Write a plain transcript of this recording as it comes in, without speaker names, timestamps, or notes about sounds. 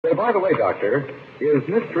Say, by the way, Doctor, is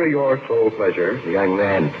mystery your sole pleasure? Young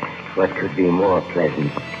man, what could be more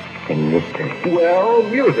pleasant than mystery? Well,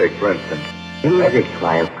 music, for instance. Music,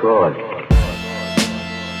 why, of course.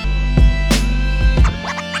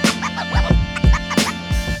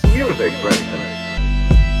 Music, for instance.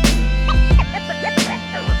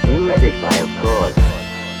 Music, why, of course.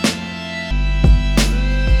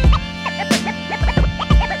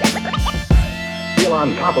 Feel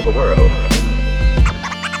on top of the world.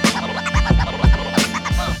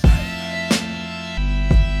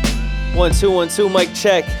 One, two, mic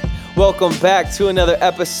check. Welcome back to another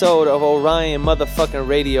episode of Orion Motherfucking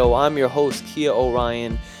Radio. I'm your host, Kia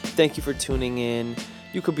Orion. Thank you for tuning in.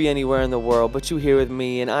 You could be anywhere in the world, but you're here with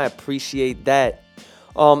me, and I appreciate that.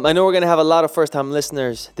 I know we're going to have a lot of first-time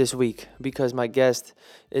listeners this week because my guest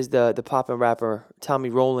is the poppin' rapper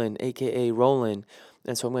Tommy Roland, a.k.a. Roland.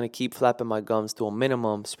 And so I'm going to keep flapping my gums to a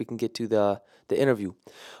minimum so we can get to the interview.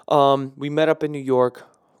 We met up in New York.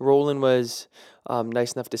 Roland was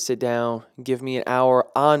nice enough to sit down, give me an hour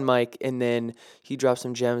on mic, and then he dropped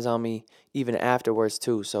some gems on me even afterwards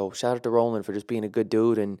too. So shout out to Roland for just being a good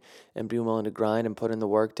dude and being willing to grind and put in the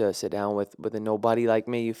work to sit down with a nobody like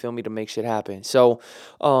me, you feel me, to make shit happen. So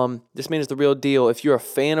this man is the real deal. If you're a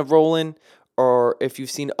fan of Roland, or if you've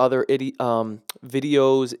seen other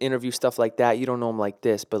videos, interview, stuff like that, you don't know him like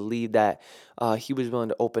this, believe that he was willing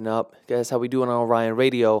to open up. That's how we do it on Orion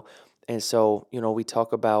Radio. And so, you know, we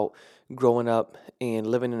talk about growing up and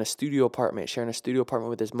living in a studio apartment, sharing a studio apartment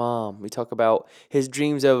with his mom. We talk about his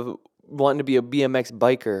dreams of wanting to be a BMX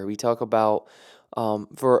biker. We talk about,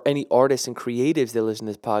 for any artists and creatives that listen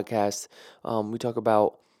to this podcast, we talk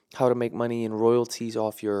about how to make money and royalties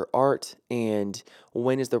off your art and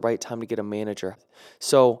when is the right time to get a manager.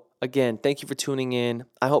 So again, thank you for tuning in.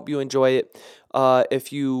 I hope you enjoy it.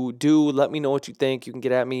 If you do, let me know what you think. You can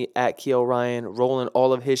get at me at Kia Orion, rolling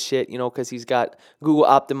all of his shit, you know, because he's got Google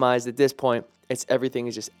optimized at this point. Everything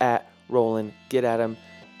is just at Roland. Get at him.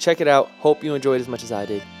 Check it out. Hope you enjoyed as much as I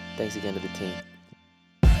did. Thanks again to the team.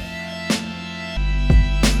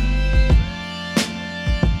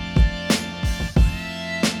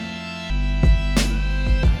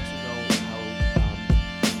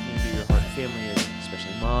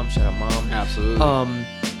 Mom, shout out mom. Absolutely.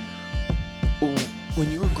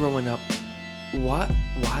 When you were growing up,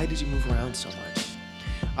 why did you move around so much?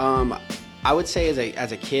 I would say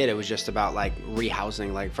as a kid, it was just about like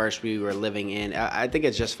rehousing. Like first we were living in, I think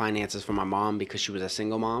it's just finances for my mom because she was a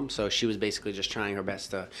single mom. So she was basically just trying her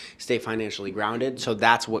best to stay financially grounded. So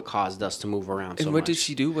that's what caused us to move around so much. And what did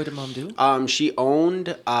she do? What did mom do? She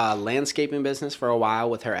owned a landscaping business for a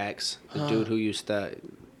while with her ex, the dude who used to,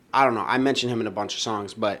 I don't know, I mentioned him in a bunch of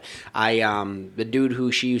songs, but the dude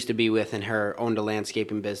who she used to be with and her owned a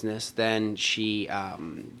landscaping business. Then she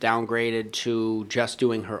downgraded to just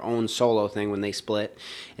doing her own solo thing when they split.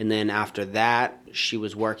 And then after that, she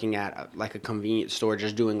was working at like a convenience store,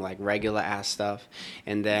 just doing like regular ass stuff.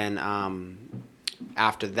 And then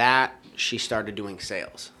after that, she started doing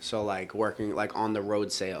sales. So like working like on the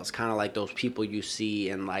road sales, kind of like those people you see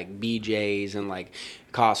in like BJ's and like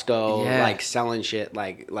Costco, like selling shit,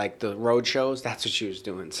 like the road shows. That's what she was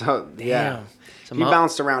doing. So yeah, so he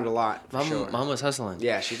bounced around a lot. Mom was hustling.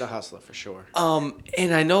 Yeah, she's a hustler for sure.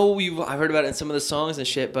 And I know I heard about it in some of the songs and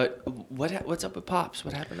shit. But what's up with Pops?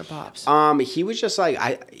 What happened to Pops? He was just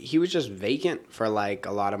he was just vacant for like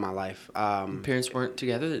a lot of my life. Parents weren't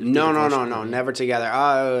together. No, never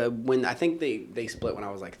together. When I think they split when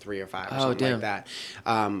I was like 3 or 5 or something like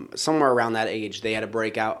that. Somewhere around that age, they had a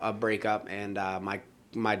breakup, and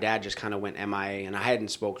my dad just kind of went MIA, and I hadn't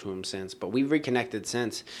spoke to him since, but we've reconnected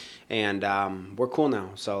since, and we're cool now.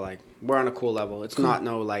 So like we're on a cool level. It's not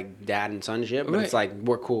no like dad and son shit, but it's like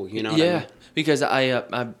we're cool. You know? Yeah, what I mean? Because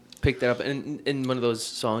I picked that up in one of those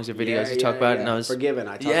songs or videos you talk about it, and I was forgiven.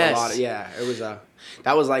 I talked a lot. It was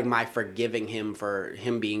that was like my forgiving him for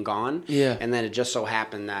him being gone. Yeah, and then it just so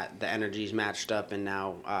happened that the energies matched up, and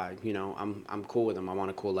now I'm cool with him. I'm on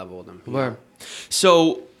a cool level with him. Where,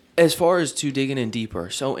 so. As far as to digging in deeper,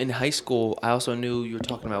 so in high school, I also knew you were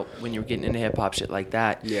talking about when you were getting into hip hop shit like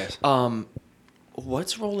that. Yes.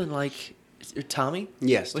 What's Roland like? Tommy?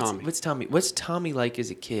 Yes, Tommy. What's Tommy? What's Tommy like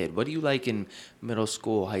as a kid? What do you like in middle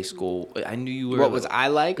school, high school? I knew you were. What was I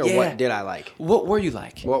like, or what did I like? What were you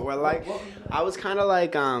like? What were like? I was kind of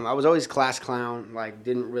like I was always class clown. Like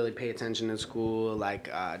didn't really pay attention in school. Like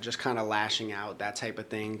just kind of lashing out, that type of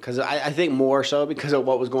thing. Because I think more so because of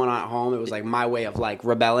what was going on at home. It was like my way of like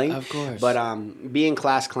rebelling. Of course. But being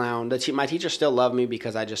class clown, my teacher still loved me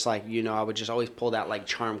because I just like I would just always pull that like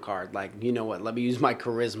charm card. Like you know what? Let me use my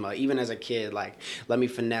charisma. Even as a kid. kid. Like, let me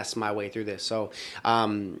finesse my way through this. So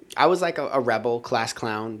I was like a rebel, class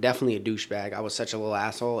clown, definitely a douchebag. I was such a little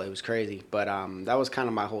asshole. It was crazy. But that was kind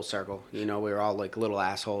of my whole circle. You know, we were all like little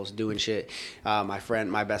assholes doing shit.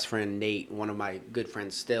 My best friend, Nate, one of my good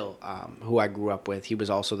friends still, who I grew up with, he was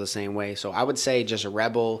also the same way. So I would say just a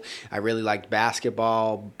rebel. I really liked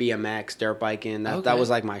basketball, BMX, dirt biking. That was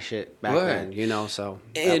like my shit back then, you know. So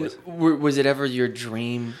and was it ever your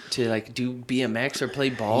dream to like do BMX or play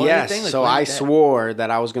ball? Yes. Or anything? Like, so I swore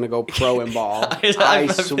that I was going to go pro in ball. I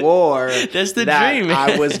swore that's the that dream.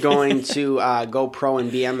 I was going to go pro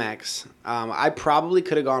in BMX. I probably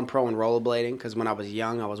could have gone pro in rollerblading because when I was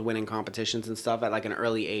young, I was winning competitions and stuff at like an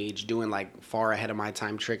early age, doing like far ahead of my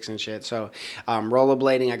time tricks and shit. So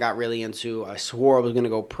rollerblading, I got really into. I swore I was going to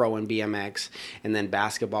go pro in BMX, and then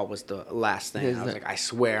basketball was the last thing. I was like, I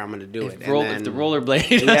swear I'm going to do it. If the rollerblading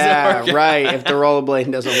doesn't yeah, work right. If the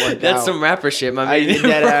rollerblading doesn't work out. That's some rapper shit, my man.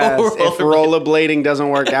 If rollerblading doesn't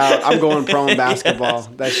work out, I'm going pro in basketball. Yes.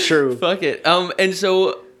 That's true. Fuck it. And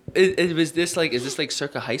so is this like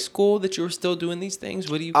circa high school that you were still doing these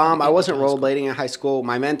things? What do you? I wasn't rollerblading in high school.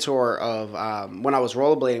 My mentor of when I was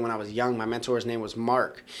rollerblading when I was young, my mentor's name was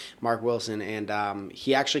Mark Wilson, and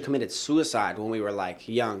he actually committed suicide when we were like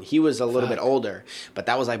young. He was a little bit older, but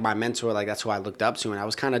that was like my mentor. Like that's who I looked up to, and I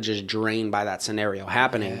was kind of just drained by that scenario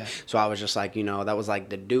happening. Yeah. So I was just like, you know, that was like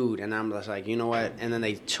the dude, and I'm just like, you know what? And then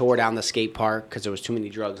they tore down the skate park because there was too many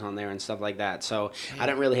drugs on there and stuff like that. So I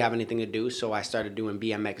didn't really have anything to do, so I started doing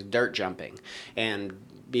BMX dirt jumping. And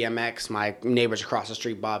BMX, my neighbors across the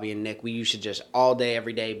street, Bobby and Nick, we used to just all day,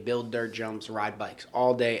 every day, build dirt jumps, ride bikes,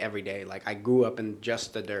 all day, every day. Like, I grew up in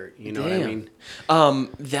just the dirt, you know what I mean?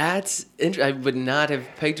 That's interesting. I would not have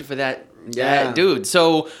pegged you for that. Yeah. Dude.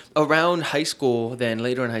 So, around high school, then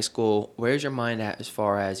later in high school, where's your mind at as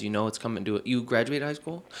far as, you know, it's coming to it? You graduated high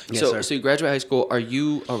school? Yes, sir. So you graduate high school. Are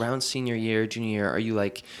you around senior year, junior year? Are you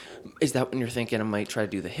like... Is that when you're thinking I might try to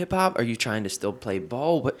do the hip hop? Are you trying to still play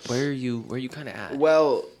ball? Where are you kind of at?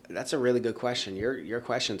 Well, that's a really good question. Your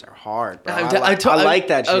questions are hard, bro. I I like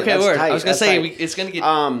that shit. Okay, that's word. tight. I was gonna that's say tight. it's gonna get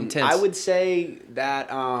intense. I would say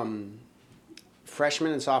that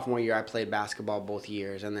freshman and sophomore year I played basketball both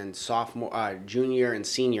years, and then junior and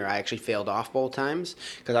senior I actually failed off both times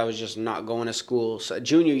because I was just not going to school. So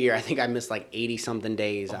junior year I think I missed like 80 something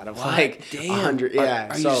days out of like 100. Yeah,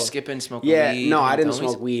 are you just skipping smoking weed? Yeah, no, I didn't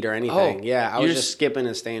smoke weed or anything. Oh, yeah, I was just skipping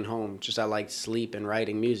and staying home. Just I liked sleep and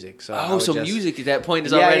writing music. So music at that point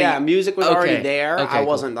is already music was already there. Okay, I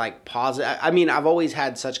wasn't like positive. I mean, I've always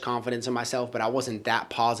had such confidence in myself, but I wasn't that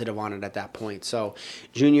positive on it at that point. So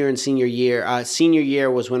junior and senior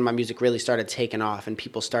year was when my music really started taking off and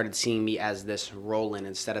people started seeing me as this Roland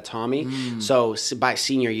instead of Tommy. So by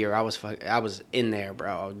senior year, I was in there,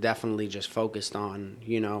 bro. Definitely just focused on,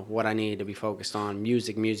 you know, what I needed to be focused on.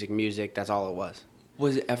 Music. That's all it was.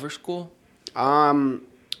 Was it ever school?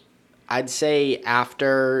 I'd say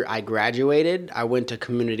after I graduated, I went to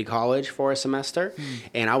community college for a semester,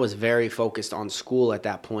 and I was very focused on school at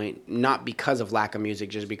that point, not because of lack of music,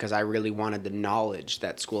 just because I really wanted the knowledge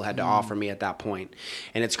that school had to offer me at that point.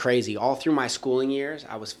 And it's crazy. All through my schooling years,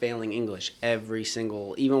 I was failing English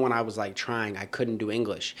even when I was like trying, I couldn't do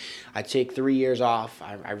English. I take 3 years off.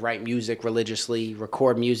 I write music religiously,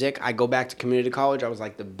 record music. I go back to community college. I was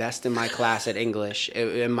like the best in my class at English,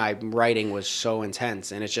 and my writing was so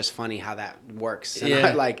intense. And it's just funny how that works.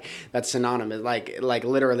 And like that's synonymous. Like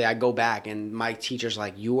literally I go back and my teacher's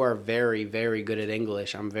like, you are very, very good at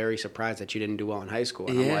English. I'm very surprised that you didn't do well in high school.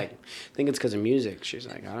 And I'm like, I think it's because of music. She's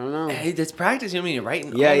like, I don't know. Hey, that's practice. You mean you're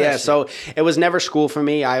writing? Yeah. So it was never school for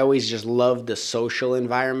me. I always just loved the social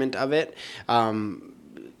environment of it.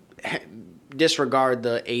 Disregard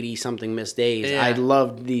the 80-something missed days. Yeah. I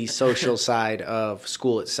loved the social side of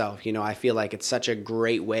school itself. You know, I feel like it's such a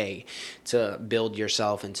great way to build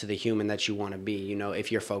yourself into the human that you want to be, you know,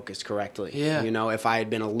 if you're focused correctly. Yeah. You know, if I had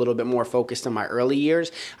been a little bit more focused in my early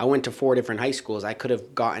years, I went to 4 different high schools. I could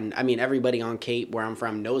have gotten, I mean, everybody on Cape where I'm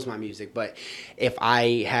from knows my music, but if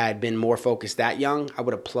I had been more focused that young, I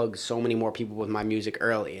would have plugged so many more people with my music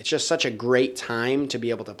early. It's just such a great time to be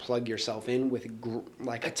able to plug yourself in with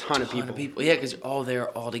like a ton of people. Yeah, because you're all there,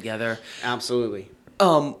 all together. Absolutely.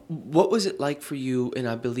 What was it like for you? And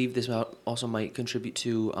I believe this also might contribute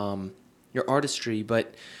to your artistry,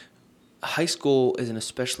 but high school is an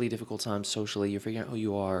especially difficult time socially. You're figuring out who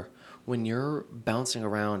you are. When you're bouncing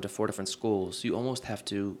around to 4 different schools, you almost have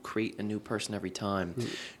to create a new person every time.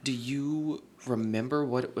 Do you remember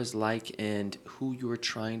what it was like and who you were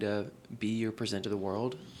trying to be or present to the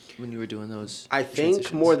world? when you were doing those? I think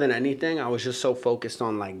transitions? more than anything, I was just so focused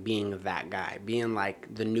on like being that guy, being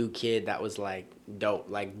like the new kid that was like dope,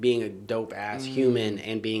 like being a dope ass human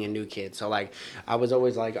and being a new kid. So like I was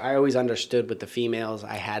always like, I always understood with the females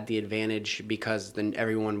I had the advantage because then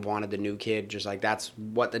everyone wanted the new kid. Just like that's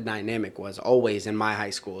what the dynamic was always in my high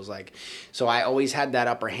schools. Like, so I always had that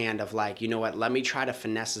upper hand of like, you know what, let me try to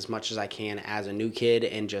finesse as much as I can as a new kid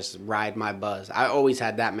and just ride my buzz. I always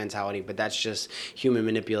had that mentality, but that's just human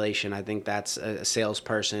manipulation. I think that's a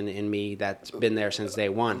salesperson in me that's been there since day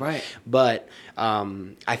one. Right. But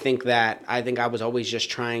I think I was always just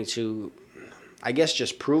trying to, I guess,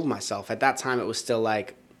 just prove myself. At that time, it was still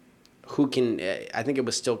like, who can, I think it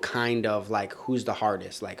was still kind of like, who's the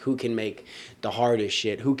hardest? Like, who can make the hardest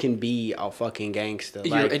shit? Who can be a fucking gangster?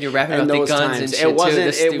 Like, and you're rapping about the guns and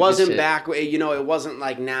shit, it wasn't shit. back, you know, it wasn't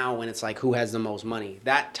like now when it's like, who has the most money?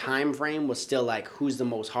 That time frame was still like, who's the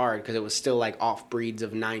most hard? Because it was still like off breeds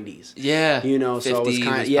of 90s. Yeah. You know, so it was 50s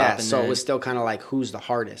kind of, was yeah, popping so then. it was still kind of like, who's the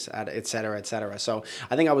hardest, et cetera, et cetera. So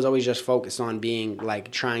I think I was always just focused on being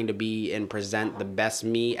like, trying to be and present the best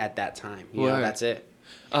me at that time. You know, Word. that's it.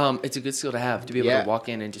 It's a good skill to have, to be able Yeah. to walk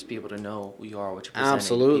in and just be able to know who you are, what you're presenting.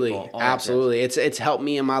 Absolutely, People, all that jazz. absolutely. It's helped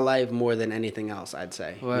me in my life more than anything else, I'd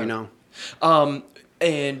say. Word. You know.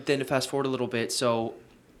 And then to fast forward a little bit, so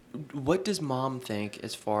what does mom think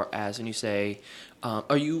as far as, and you say,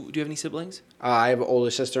 do you have any siblings? I have an older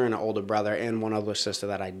sister and an older brother, and one other sister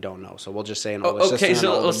that I don't know. So we'll just say an older sister. Okay, and an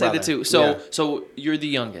so older we'll say the brother. two. So, Yeah. so you're the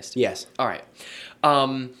youngest. Yes. All right.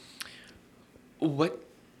 What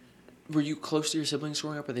were you close to your siblings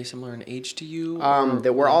growing up? Are they similar in age to you?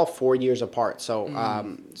 That we're all 4 years apart.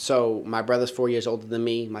 So, so my brother's 4 years older than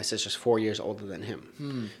me. My sister's 4 years older than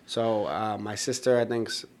him. So, my sister, I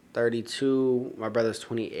think's 32. My brother's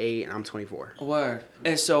 28, and I'm 24. Word.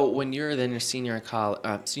 And so when you're then a senior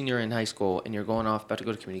in senior in high school, and you're going off about to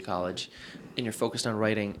go to community college, and you're focused on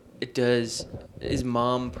writing, is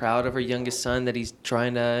mom proud of her youngest son that he's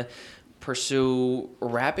trying to pursue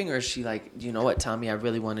rapping, or is she like, you know what, Tommy, I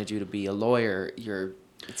really wanted you to be a lawyer.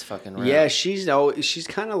 It's fucking rap. Yeah, she's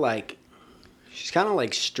kind of like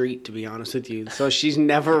street, to be honest with you. So she's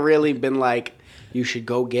never really been like, you should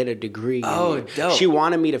go get a degree. Oh, dope. She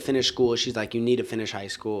wanted me to finish school. She's like, you need to finish high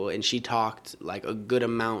school. And she talked like a good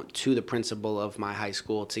amount to the principal of my high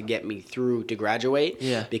school to get me through to graduate.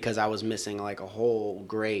 Yeah. Because I was missing like a whole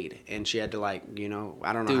grade. And she had to like, you know,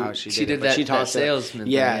 I don't know Dude, how she she did it. did But that- she that talked salesman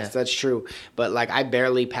thing, Yes, yeah. that's true. But like I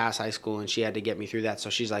barely passed high school and she had to get me through that. So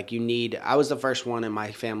she's like, I was the first one in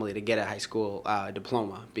my family to get a high school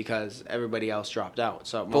diploma because everybody else dropped out.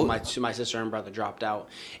 So my sister and brother dropped out.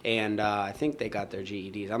 And I think they got their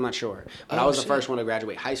GEDs. I'm not sure, but I was the first one to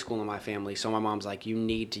graduate high school in my family. So my mom's like, you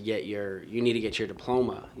need to get your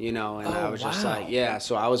diploma, you know. And I was just like, yeah.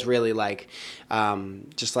 So I was really like,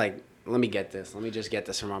 just like, let me just get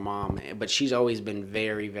this from my mom. But she's always been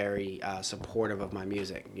very, very supportive of my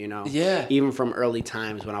music, you know. Yeah. Even from early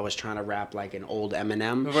times when I was trying to rap like an old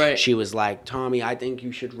Eminem. Right. She was like, Tommy, I think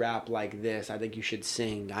you should rap like this. I think you should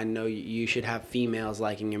sing. I know you should have females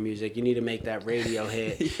liking your music. You need to make that radio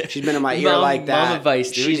hit. Yeah. She's been in my ear Mom- like that. mom advice,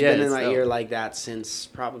 dude. She's Yeah, been in it's my dope. ear like that since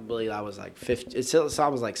probably I was like 15. So I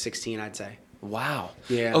was like 16, I'd say. Wow.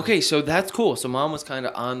 Yeah. Okay, so that's cool. So mom was kind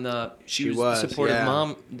of on the. She was supportive yeah.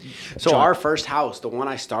 mom. So our first house, the one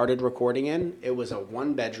I started recording in, it was a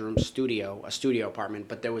 1-bedroom studio apartment,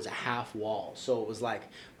 but there was a half wall. So it was like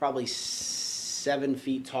probably 7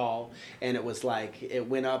 feet tall, and it was like it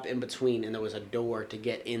went up in between, and there was a door to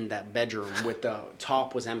get in that bedroom. With the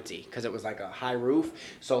top was empty because it was like a high roof.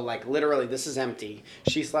 So like literally, this is empty.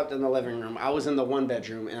 She slept in the living room. I was in the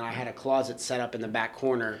 1-bedroom, and I had a closet set up in the back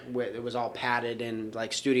corner where it was all padded and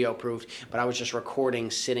like studio proofed. But I was just recording,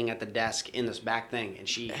 sitting at the desk in this back thing, and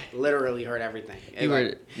she literally heard everything.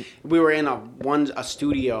 We were in a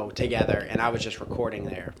studio together, and I was just recording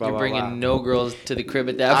there. Blah, You're blah, bringing blah. no girls to the crib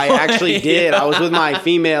at that I point. actually did. I was with my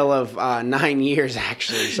female of 9 years,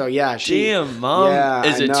 actually. So, yeah. Damn, mom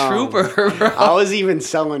is I a know. trooper, bro. I was even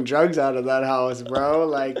selling drugs out of that house, bro.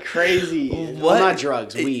 Like, crazy. What? Well, not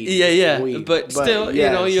drugs, weed. Yeah. Weed. But still, you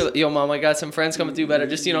know, yes. yo, mom, I got some friends coming through. Better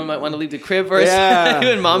just, might want to leave the crib first. Yeah.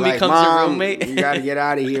 And mom Like, becomes Mom, your roommate. You got to get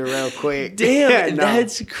out of here real quick. Damn, No.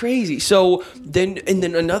 that's crazy. So then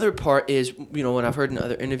another part is, when I've heard in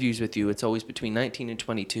other interviews with you, it's always between 19 and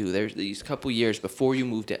 22. There's these couple years before you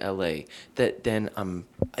move to LA that then,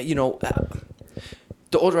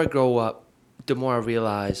 the older I grow up, the more I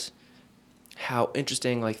realize how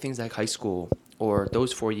interesting, like things like high school or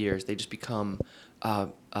those 4 years, they just become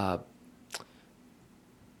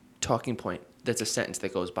talking point that's a sentence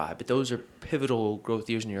that goes by, but those are pivotal growth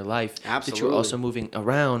years in your life. Absolutely. That you're also moving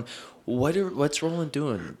around. What's Roland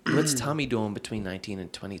doing? What's Tommy doing between 19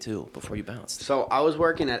 and 22 before you bounced? So I was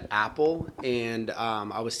working at Apple, and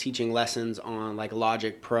I was teaching lessons on like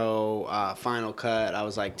Logic Pro, Final Cut. I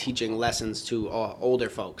was like teaching lessons to older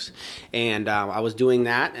folks, and I was doing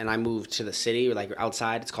that. And I moved to the city, like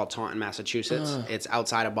outside. It's called Taunton, Massachusetts. It's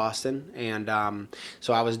outside of Boston, and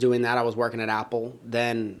so I was doing that. I was working at Apple.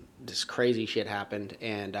 Then this crazy shit happened,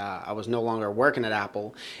 and I was no longer working at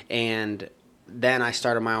Apple, and then I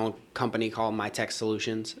started my own company called My Tech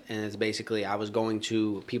Solutions, and it's basically I was going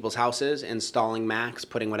to people's houses, installing Macs,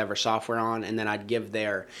 putting whatever software on, and then I'd give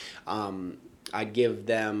them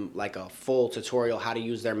like a full tutorial how to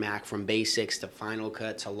use their Mac from basics to Final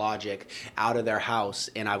Cut to Logic out of their house,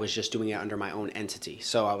 and I was just doing it under my own entity.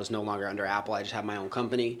 So I was no longer under Apple. I just had my own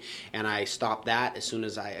company, and I stopped that as soon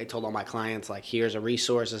as I told all my clients, like, here's a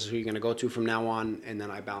resource, this is who you're going to go to from now on, and then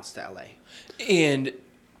I bounced to LA. And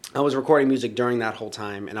I was recording music during that whole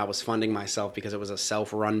time, and I was funding myself because it was a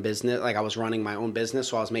self-run business. Like, I was running my own business,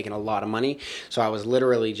 so I was making a lot of money. So I was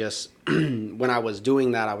literally just, when I was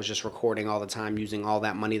doing that, I was just recording all the time, using all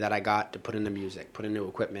that money that I got to put into music, put into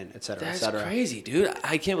equipment, et cetera, et that's cetera. crazy, dude.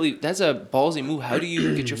 I can't believe that's a ballsy move. How do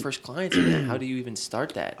you get your first clients in that? How do you even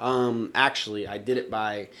start that? Actually, I did it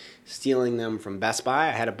by stealing them from Best Buy.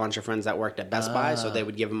 I had a bunch of friends that worked at Best Buy, so they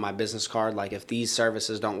would give them my business card. Like, if these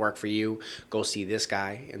services don't work for you, go see this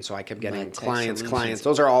guy. And so I kept getting clients.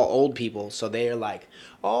 Those are all old people. So they're like,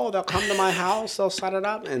 oh, they'll come to my house, they'll set it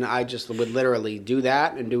up. And I just would literally do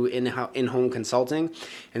that and do in-home consulting.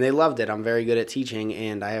 And they loved it. I'm very good at teaching,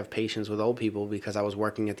 and I have patience with old people because I was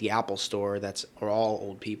working at the Apple store are all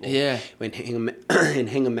old people. Yeah. In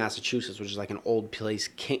Hingham, Massachusetts, which is like an old place,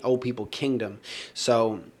 old people kingdom.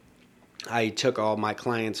 So I took all my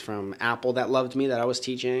clients from Apple that loved me, that I was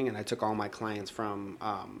teaching, and I took all my clients from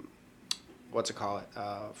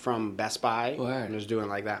from Best Buy. Word. And was doing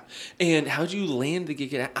like that. And how'd you land the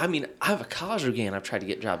gig at? I mean, I have a college degree and I've tried to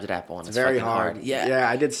get jobs at Apple, and it's Very fucking hard. Yeah,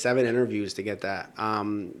 I did 7 interviews to get that.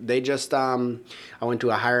 They just, I went to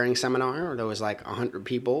a hiring seminar. There was like 100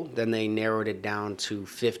 people. Then they narrowed it down to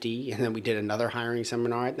 50. And then we did another hiring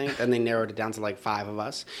seminar, I think. Then they narrowed it down to like 5 of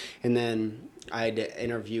us. And then I had to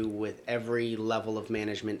interview with every level of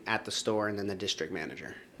management at the store, and then the district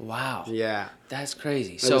manager. Wow. Yeah. That's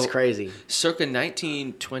crazy. It was crazy. Circa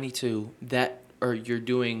 1922, you're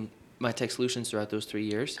doing My Tech Solutions throughout those 3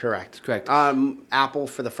 years? Correct. Apple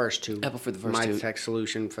for the first 2. Apple for the first My 2. My Tech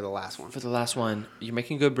Solution for the last one. For the last one, you're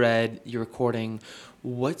making good bread, you're recording.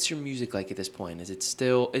 What's your music like at this point? Is it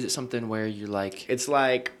something where you're like... It's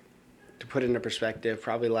like, to put it into perspective,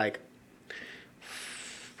 probably like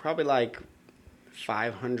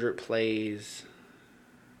 500 plays,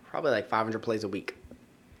 probably like 500 plays a week.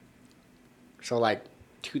 So like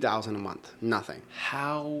 2,000 a month, nothing.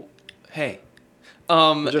 How? Hey,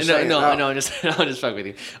 I'm just fuck with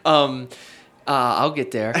you. I'll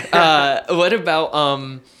get there. What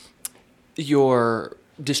about your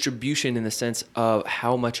distribution in the sense of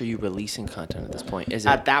how much are you releasing content at this point?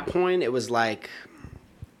 At that point, it was like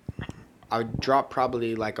I would drop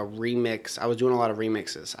probably like a remix. I was doing a lot of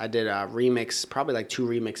remixes. I did a remix, probably like 2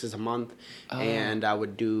 remixes a month. And I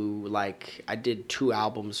would do I did 2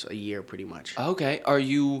 albums a year pretty much. Okay. Are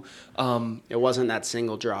you... It wasn't that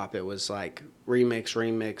single drop. It was like remix,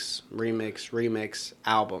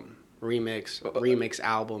 album. Remix,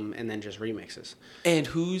 album, and then just remixes. And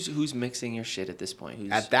who's mixing your shit at this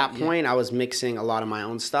point? At that point, I was mixing a lot of my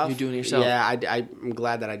own stuff. You're doing it yourself? Yeah, I'm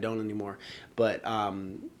glad that I don't anymore. But...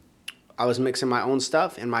 I was mixing my own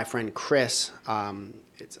stuff, and my friend Chris,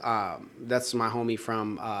 that's my homie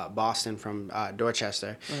from Boston, from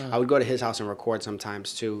Dorchester. I would go to his house and record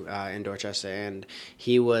sometimes too in Dorchester, and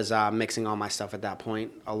he was mixing all my stuff at that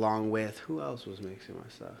point, along with who else was mixing my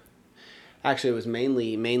stuff? Actually, it was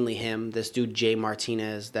mainly him. This dude Jay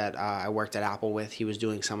Martinez that I worked at Apple with. He was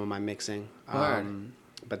doing some of my mixing.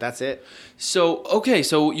 But that's it. So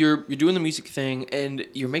you're doing the music thing and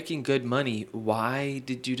you're making good money. Why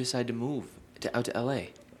did you decide to move out to LA?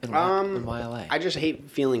 And why LA? I just hate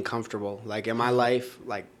feeling comfortable. Like in my life,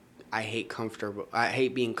 like I hate comfortable. I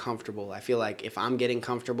hate being comfortable. I feel like if I'm getting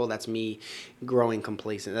comfortable, that's me growing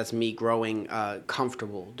complacent. That's me growing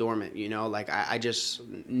comfortable, dormant, you know? Like I just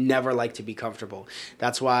never like to be comfortable.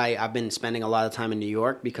 That's why I've been spending a lot of time in New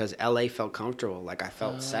York, because LA felt comfortable. Like I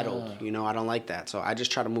felt settled, you know? I don't like that. So I just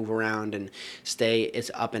try to move around and stay as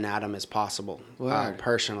up and at 'em as possible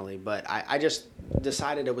personally. But I just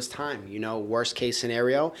decided it was time, you know? Worst case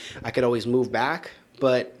scenario, I could always move back.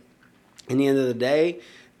 But in the end of the day,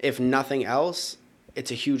 if nothing else,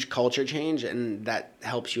 it's a huge culture change, and that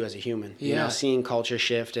helps you as a human. You know, seeing culture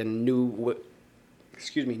shift and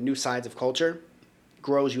new sides of culture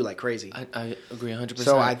grows you like crazy. I agree 100%.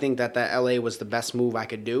 So I think that LA was the best move I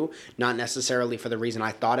could do, not necessarily for the reason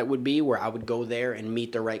I thought it would be, where I would go there and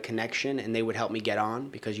meet the right connection and they would help me get on,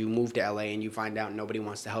 because you move to LA and you find out nobody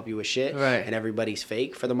wants to help you with shit, right, and everybody's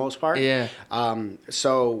fake for the most part. Yeah.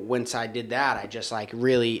 So once I did that, I just like it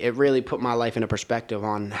really put my life into perspective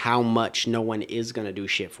on how much no one is going to do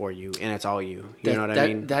shit for you, and it's all you. You know what I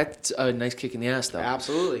mean? That's a nice kick in the ass, though.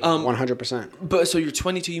 Absolutely. 100%. But so you're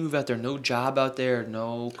 22, you move out there, no job out there,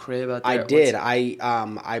 no crib out there? I did.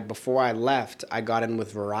 I before I left, I got in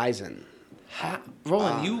with Verizon.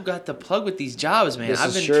 Roland, you got the plug with these jobs, man.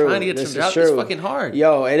 I've been true. trying to get some jobs. It's fucking hard.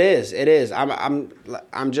 Yo, it is.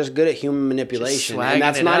 I'm just good at human manipulation, and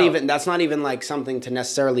that's not even like something to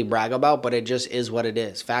necessarily brag about, but it just is what it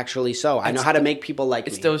is, factually so. I know how to make people like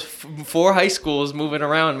me. It's those 4 high schools moving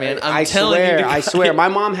around, man. I swear. My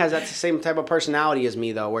mom has that same type of personality as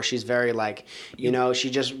me, though, where she's very like, you know, she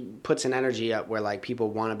just puts an energy up where like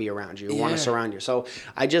people want to be around you, want to surround you. So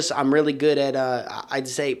I'm really good at. I'd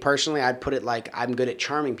say personally, I'd put it like I'm good at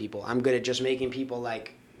charming people. I'm good at just making people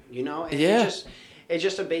like, you know. And it's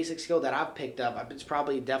just a basic skill that I've picked up. It's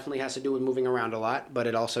probably definitely has to do with moving around a lot, but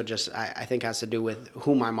it also just I think has to do with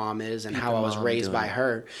who my mom is and how I was raised by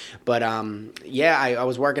her. But I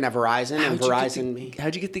was working at Verizon, and Verizon.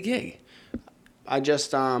 How'd you get the gig? I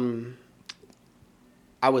just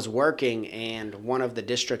I was working, and one of the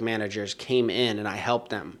district managers came in, and I helped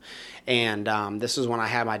them. And this is when I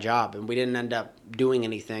had my job, and we didn't end up doing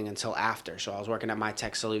anything until after. So I was working at My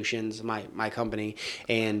Tech Solutions, my company,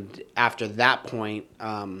 and after that point,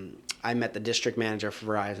 I met the district manager for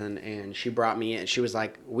Verizon, and she brought me in. She was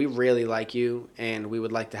like, "We really like you, and we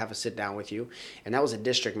would like to have a sit down with you." And that was a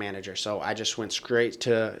district manager, so I just went straight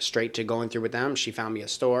to going through with them. She found me a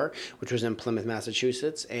store, which was in Plymouth,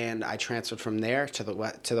 Massachusetts, and I transferred from there to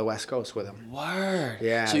the West Coast with them. Word.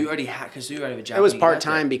 Yeah. So you already have a job. It was part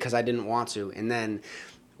time because I didn't want to, and then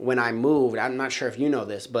when I moved, I'm not sure if you know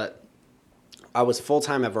this, but I was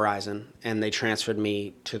full-time at Verizon, and they transferred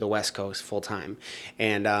me to the West Coast full-time.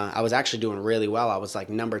 And I was actually doing really well. I was like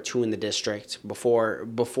number 2 in the district. Before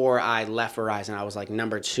I left Verizon, I was like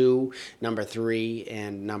number 2, number 3,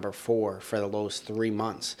 and number 4 for those 3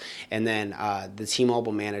 months. And then the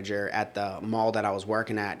T-Mobile manager at the mall that I was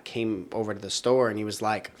working at came over to the store, and he was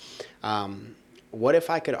like, what if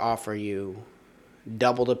I could offer you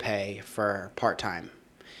double the pay for part-time?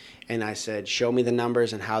 And I said, show me the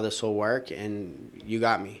numbers and how this will work, and you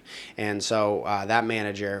got me. And so that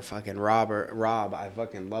manager, fucking Rob, I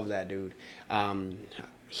fucking love that dude.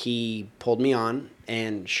 He pulled me on,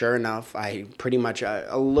 and sure enough, I pretty much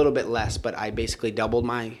a little bit less, but I basically doubled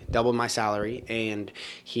my salary, and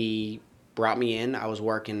he brought me in. I was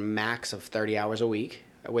working max of 30 hours a week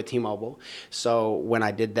with T-Mobile. So when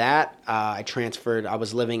I did that, I transferred. I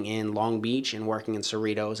was living in Long Beach and working in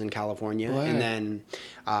Cerritos in California. Wow. And then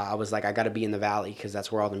I was like, I got to be in the Valley because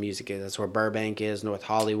that's where all the music is. That's where Burbank is, North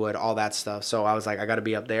Hollywood, all that stuff. So I was like, I got to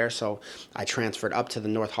be up there. So I transferred up to the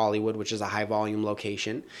North Hollywood, which is a high volume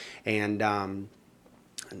location. And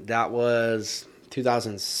that was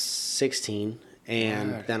 2016.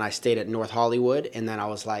 And then I stayed at North Hollywood, and then I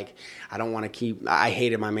was like, I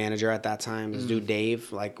hated my manager at that time, this dude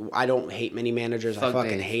Dave. Like, I don't hate many managers. I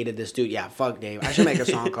fucking hated this dude. Yeah, fuck Dave. I should make a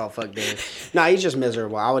song called Fuck Dave. No, he's just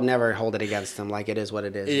miserable. I would never hold it against him. Like, it is what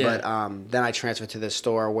it is. Yeah. But then I transferred to this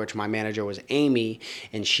store, which my manager was Amy,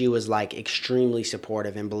 and she was like extremely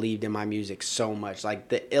supportive and believed in my music so much. Like,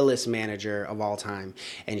 the illest manager of all time.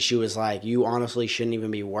 And she was like, you honestly shouldn't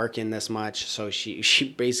even be working this much. So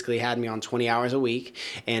she basically had me on 20 hours a week,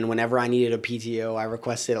 and whenever I needed a PTO, I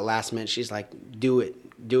requested it last minute. She's like, do it.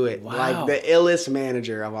 Wow. Like, the illest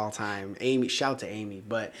manager of all time. Amy, shout to Amy,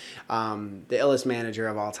 but the illest manager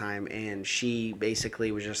of all time. And she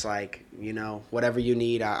basically was just like, you know, whatever you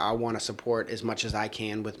need, I want to support as much as I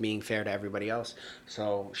can with being fair to everybody else.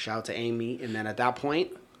 So shout to Amy. And then at that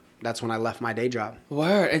point, that's when I left my day job.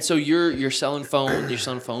 Word. And so you're selling phones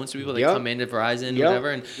to people that come into Verizon, whatever.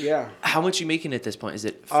 And how much are you making at this point? Is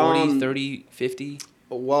it 40, 30, 50?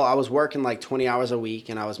 Well, I was working like 20 hours a week,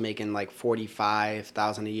 and I was making like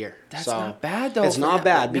 $45,000 a year. That's not bad, though. It's not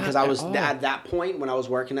bad because I was at that point when I was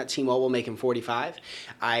working at T-Mobile making $45,000.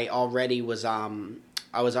 I already was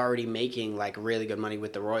I was already making like really good money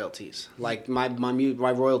with the royalties. Like my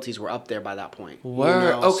royalties were up there by that point.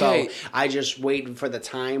 Okay. So I just waited for the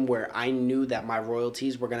time where I knew that my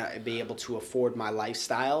royalties were gonna be able to afford my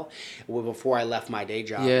lifestyle before I left my day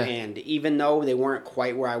job. Yeah. And even though they weren't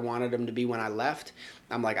quite where I wanted them to be when I left,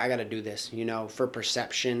 I'm like, I got to do this, for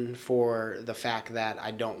perception, for the fact that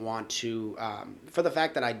I don't want to, have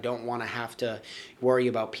to worry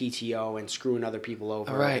about PTO and screwing other people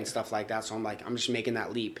over and stuff like that. So I'm like, I'm just making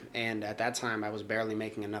that leap. And at that time, I was barely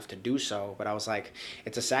making enough to do so. But I was like,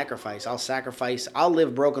 it's a sacrifice. I'll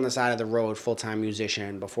live broke on the side of the road, full-time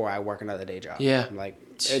musician, before I work another day job. Yeah. I'm like,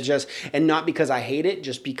 it just, and not because I hate it,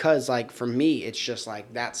 just because like for me, it's just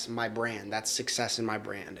like, that's my brand. That's success in my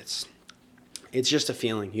brand. It's just a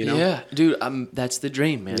feeling, Yeah, dude, that's the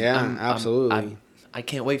dream, man. Yeah, absolutely. I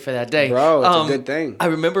can't wait for that day. Bro, it's a good thing. I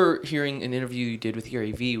remember hearing an interview you did with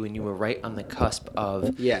Gary Vee when you were right on the cusp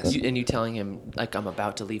of... Yes. And you telling him, like, I'm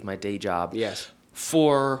about to leave my day job. Yes.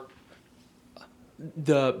 For...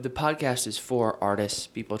 The podcast is for artists,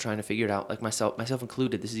 people trying to figure it out, like myself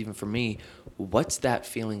included. This is even for me. What's that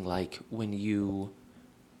feeling like when you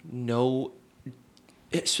know...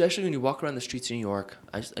 Especially when you walk around the streets of New York.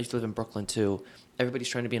 I used to live in Brooklyn too. Everybody's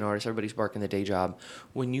trying to be an artist. Everybody's working the day job.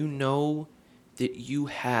 When you know that you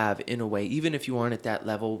have, in a way, even if you aren't at that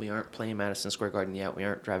level, we aren't playing Madison Square Garden yet, we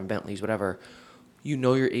aren't driving Bentleys, whatever, you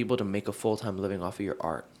know you're able to make a full-time living off of your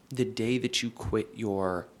art. The day that you quit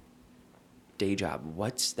your day job,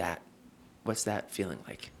 what's that feeling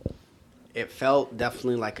like? It felt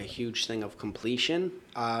definitely like a huge thing of completion.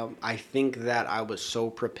 I think that I was so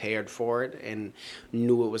prepared for it and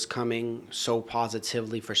knew it was coming so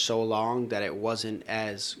positively for so long that it wasn't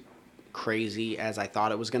as crazy as I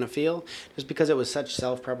thought it was going to feel, just because it was such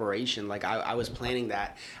self-preparation. Like I was planning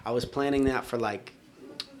that. I was planning that for like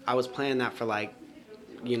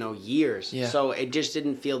years. Yeah. So it just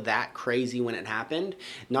didn't feel that crazy when it happened.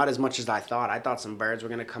 Not as much as I thought. I thought some birds were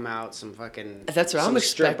going to come out, some fucking... That's what some I'm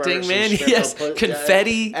expecting, stripper, man. Yes,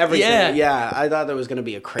 confetti. Everything. Yeah. Yeah, I thought there was going to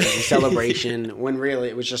be a crazy celebration when really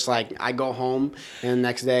it was just like I go home and the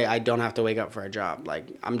next day I don't have to wake up for a job. Like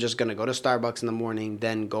I'm just going to go to Starbucks in the morning,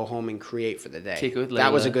 then go home and create for the day. Kick it with Layla.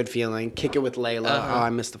 That was a good feeling. Kick it with Layla. Uh-huh. Oh,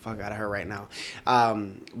 I miss the fuck out of her right now.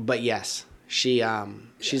 But yes. She's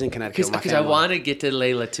in Connecticut. Because I want to get to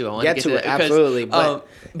Layla too. I want get to it, absolutely. But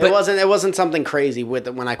it wasn't something crazy with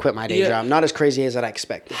it when I quit my day job. Not as crazy as I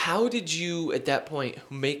expected. How did you at that point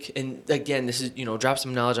make? And again, this is drop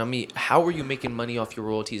some knowledge on me. How were you making money off your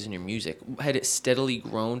royalties and your music? Had it steadily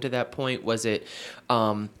grown to that point? Was it?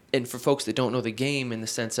 And for folks that don't know the game, in the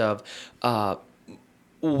sense of,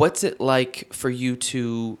 what's it like for you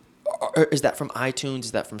to? Or is that from iTunes?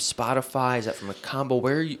 Is that from Spotify? Is that from a combo?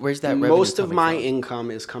 Where's that revenue Most of coming my from?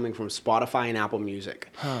 income is coming from Spotify and Apple Music.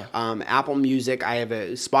 Huh. Apple Music, I have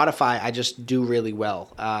Spotify, I just do really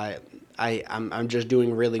well. I'm just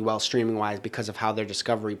doing really well streaming wise because of how their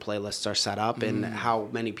discovery playlists are set up and how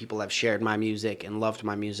many people have shared my music and loved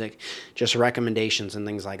my music, just recommendations and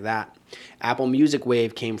things like that. Apple Music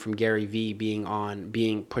wave came from Gary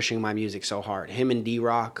Vee pushing my music so hard. Him and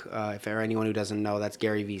D-Rock, if there anyone who doesn't know, that's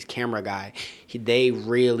Gary Vee's camera guy. They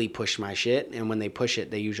really push my shit, and when they push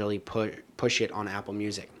it, they usually push it on Apple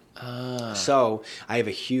Music. So I have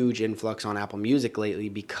a huge influx on Apple Music lately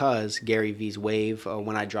because Gary Vee's wave,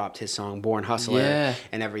 when I dropped his song Born Hustler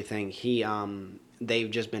and everything,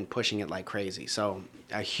 they've just been pushing it like crazy. So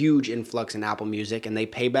a huge influx in Apple Music, and they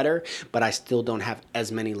pay better, but I still don't have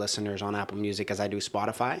as many listeners on Apple Music as I do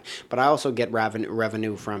Spotify. But I also get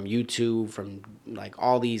revenue from YouTube, from like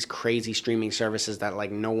all these crazy streaming services that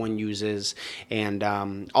like no one uses. And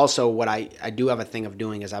also what I do have a thing of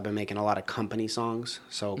doing is I've been making a lot of company songs.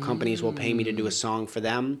 So companies will pay me to do a song for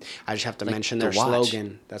them. I just have to mention their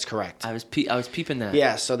slogan. That's correct. I was peeping that.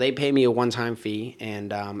 Yeah, so they pay me a one-time fee.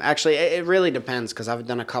 And actually, it really depends because I've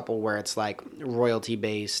done a couple where it's like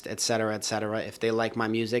royalty-based, et cetera, et cetera. If they like my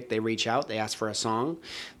music, they reach out, they ask for a song.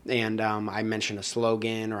 And I mention a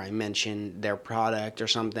slogan or I mention their product or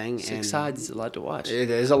something. Six Sides is a lot to watch. It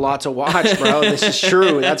is a lot to watch, bro. This is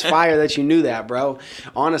true. That's fire that you knew that, bro.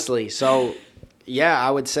 Honestly. So, yeah, I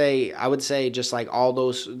would say just like all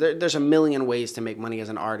those, there's a million ways to make money as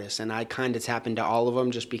an artist. And I kind of tap into all of them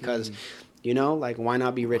just because, like why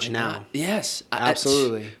not be rich now? Yes.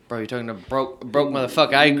 Absolutely. Bro, you're talking to broke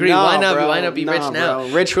motherfucker. I agree. Why not be rich now? Bro.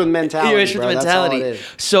 Rich with mentality. You're rich with mentality. That's all it is.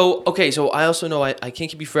 So, okay, so I also know I can't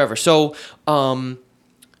keep you forever. So,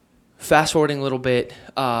 fast forwarding a little bit,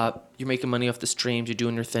 you're making money off the streams, you're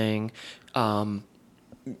doing your thing.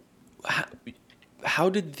 how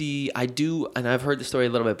did and I've heard the story a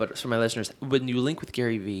little bit, but for my listeners, when you link with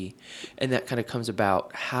Gary Vee and that kind of comes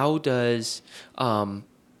about, how does, and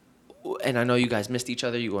I know you guys missed each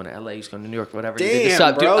other. You going to LA, you going to New York, whatever.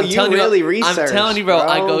 Damn, bro, you really researched. I'm telling you, bro.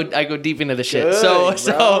 I go deep into the shit. Good,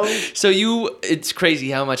 So it's crazy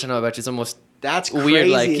how much I know about you. It's almost that's weird, crazy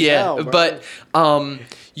like as yeah. hell, bro. But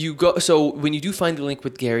you go. So when you do find the link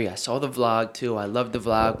with Gary, I saw the vlog too. I love the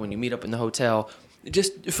vlog when you meet up in the hotel.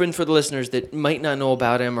 Just for the listeners that might not know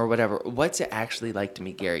about him or whatever, what's it actually like to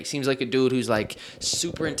meet Gary? Seems like a dude who's like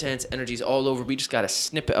super intense, energy's all over. We just got a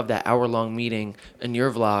snippet of that hour-long meeting in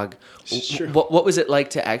your vlog. What was it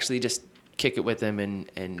like to actually just kick it with him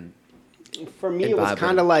and for me, it was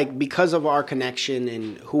kind of like, because of our connection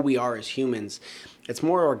and who we are as humans, it's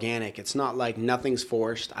more organic. It's not like nothing's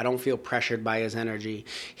forced. I don't feel pressured by his energy.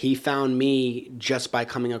 He found me just by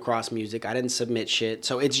coming across music. I didn't submit shit.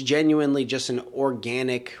 So it's genuinely just an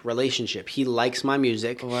organic relationship. He likes my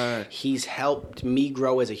music. Word. He's helped me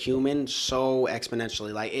grow as a human so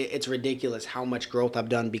exponentially. Like it's ridiculous how much growth I've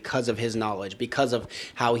done because of his knowledge, because of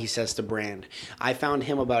how he says to brand. I found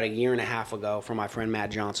him about 1.5 years ago from my friend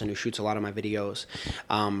Matt Johnson, who shoots a lot of my videos,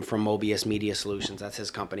 from Mobius Media Solutions. That's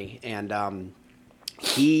his company. And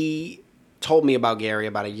he told me about Gary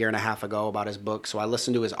about 1.5 years ago, about his book. So I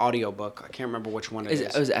listened to his audio book. I can't remember which one it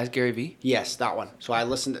is. Was it Ask Gary Vee? Yes, that one. So I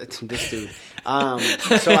listened to this dude.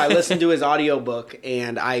 So I listened to his audio book,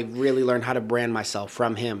 and I really learned how to brand myself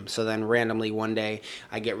from him. So then randomly one day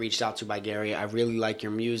I get reached out to by Gary. I really like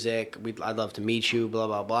your music. I'd love to meet you, blah,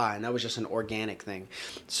 blah, blah. And that was just an organic thing.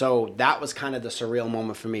 So that was kind of the surreal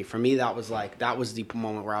moment for me. For me, that was the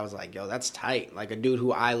moment where I was like, yo, that's tight. Like a dude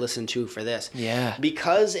who I listened to for this. Yeah.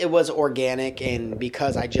 Because it was organic, and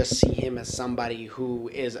because I just see him as somebody who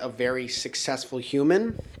is a very successful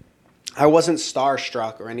human, I wasn't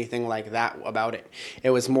starstruck or anything like that about it.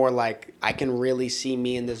 It was more like I can really see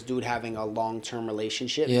me and this dude having a long-term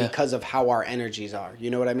relationship because of how our energies are.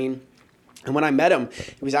 You know what I mean? And when I met him,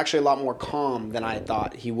 he was actually a lot more calm than I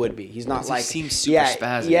thought he would be. He's not like... He seems super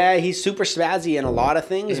spazzy. Yeah, he's super spazzy in a lot of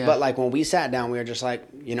things, but like when we sat down, we were just like,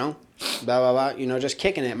 blah, blah, blah, just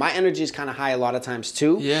kicking it. My energy is kind of high a lot of times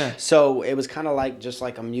too. Yeah. So it was kind of like just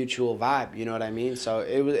like a mutual vibe, you know what I mean? So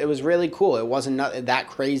it was really cool. It wasn't that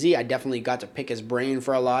crazy. I definitely got to pick his brain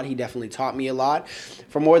for a lot. He definitely taught me a lot.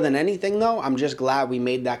 For more than anything though, I'm just glad we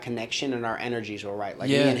made that connection and our energies were right. Like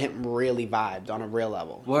me and him really vibed on a real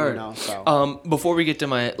level. Word. So. Before we get to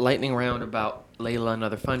my lightning round about Layla and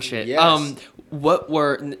other fun shit, yes. What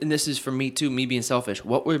were, and this is for me too, me being selfish,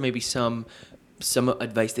 what were maybe some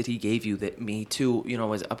advice that he gave you that me too,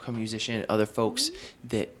 as an upcoming musician, other folks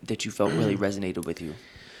that you felt really resonated with you?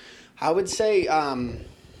 I would say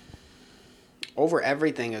over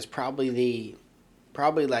everything is probably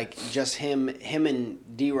like just him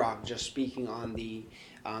and D-Rock just speaking on the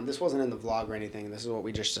this wasn't in the vlog or anything. This is what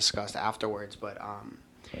we just discussed afterwards, but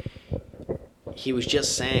he was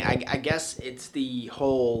just saying, I guess it's the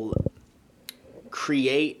whole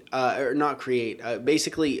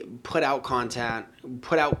basically put out content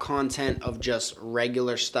of just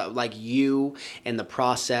regular stuff, like you and the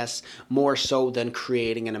process, more so than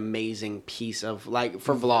creating an amazing piece of, like,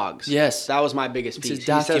 for vlogs. Yes. That was my biggest piece.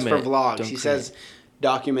 He says for vlogs, he says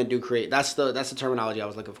document, do create. That's the terminology I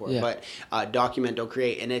was looking for. Yeah. But document, don't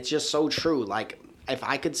create. And it's just so true. Like, if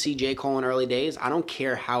I could see J. Cole in early days, I don't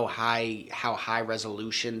care how high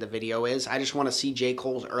resolution the video is. I just want to see J.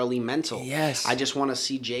 Cole's early mental. Yes. I just want to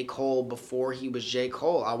see J. Cole before he was J.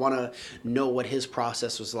 Cole. I want to know what his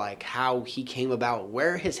process was like, how he came about,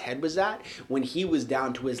 where his head was at when he was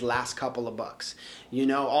down to his last couple of bucks.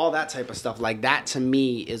 All that type of stuff. Like, that to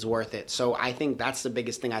me is worth it. So I think that's the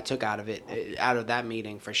biggest thing I took out of that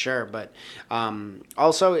meeting for sure. But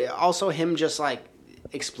also him just like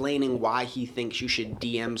explaining why he thinks you should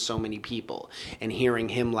DM so many people and hearing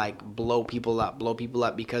him like blow people up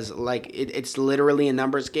because like it's literally a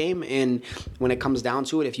numbers game, and when it comes down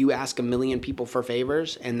to it, if you ask 1 million people for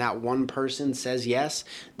favors and that one person says yes,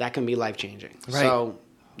 that can be life-changing. Right. So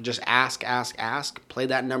just ask, play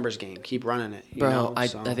that numbers game, keep running it. Bro, I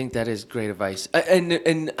think that is great advice.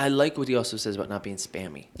 And I like what he also says about not being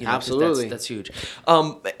spammy. Absolutely. That's huge.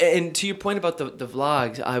 And to your point about the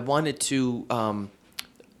vlogs, I wanted to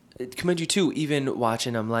commend you too, even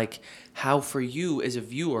watching them, like how for you as a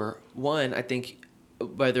viewer, one, I think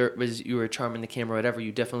whether it was you were charming the camera or whatever,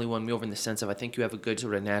 you definitely won me over in the sense of I think you have a good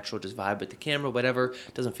sort of natural just vibe with the camera, whatever,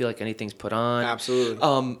 doesn't feel like anything's put on.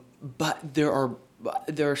 Absolutely. But there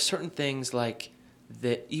are certain things like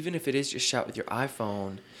that, even if it is just shot with your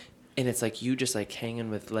iPhone and it's like you just like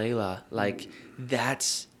hanging with Layla, like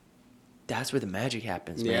that's that's where the magic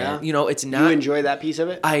happens, man. Yeah. You know, it's not. You enjoy that piece of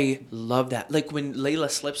it? I love that. Like when Layla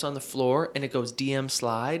slips on the floor and it goes DM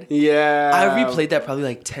slide. Yeah. I replayed that probably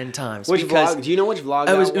like 10 times. Which because vlog? Do you know which vlog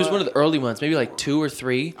it was that one of the early ones, maybe like 2 or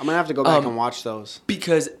 3. I'm gonna have to go back and watch those.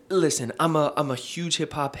 Because listen, I'm a huge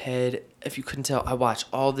hip hop head. If you couldn't tell, I watch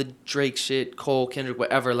all the Drake shit, Cole, Kendrick,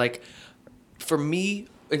 whatever. Like for me,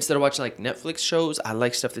 instead of watching like Netflix shows, I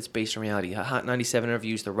like stuff that's based in reality. Hot 97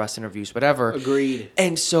 interviews, the Russ interviews, whatever. Agreed.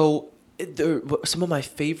 And so some of my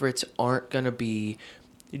favorites aren't gonna be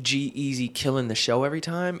G-Eazy killing the show every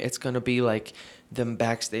time. It's gonna be like them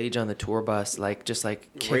backstage on the tour bus, like just like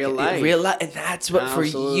Real life. and that's what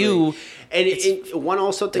Absolutely. for you. And one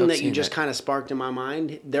also thing dope that you seeing just that. kind of sparked in my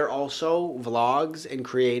mind, they're also vlogs and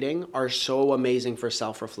creating are so amazing for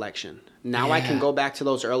self-reflection. Now I can Yeah. go back to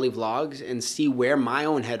those early vlogs and see where my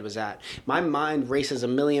own head was at. My mind races a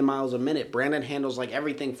million miles a minute. Brandon handles like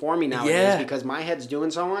everything for me nowadays Yeah. because my head's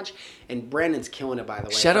doing so much, and Brandon's killing it, by the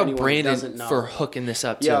way. Shout for out anyone who doesn't Brandon know. for hooking this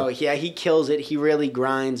up too. Yo, yeah, he kills it. He really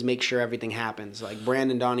grinds, makes sure everything happens. Like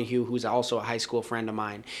Brandon Donahue, who's also a high school friend of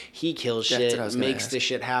mine, he kills That's what I shit, was gonna makes ask. this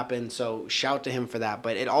shit happen. So shout to him for that.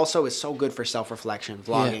 But it also is so good for self-reflection,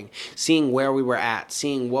 vlogging, seeing where we were at,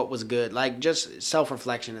 seeing what was good. Like just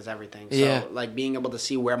self-reflection is everything. So Yeah. like being able to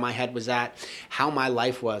see where my head was at, how my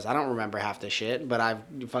life was. I don't remember half the shit, but I've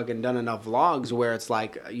fucking done enough vlogs where it's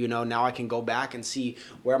like, you know, now I can go back and see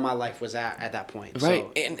where my life was at that point. Right.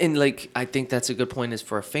 So, And like I think that's a good point is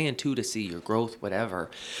for a fan too to see your growth, whatever.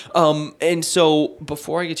 And so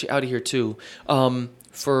before I get you out of here too,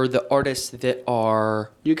 for the artists that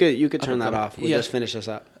are you could turn that off. We'll Yeah. just finish this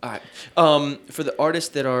up. all right. For the artists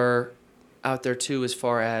that are out there too, as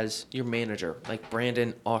far as your manager, like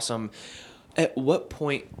Brandon, awesome. At what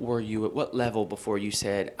point were you, at what level before you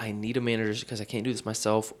said, I need a manager because I can't do this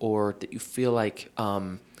myself, or that you feel like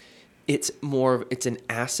it's an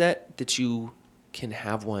asset that you can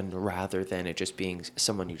have one rather than it just being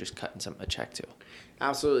someone you're just cutting a check to?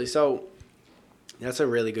 Absolutely. So that's a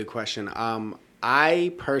really good question.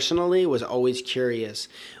 I personally was always curious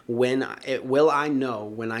will I know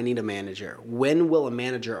when I need a manager? When will a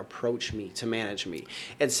manager approach me to manage me?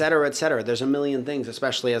 Et cetera, et cetera. There's a million things,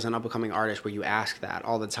 especially as an up-and-coming artist, where you ask that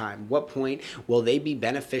all the time. What point will they be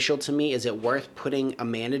beneficial to me? Is it worth putting a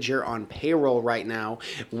manager on payroll right now?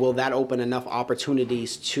 Will that open enough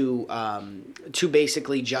opportunities to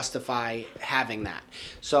basically justify having that?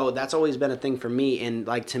 So that's always been a thing for me. And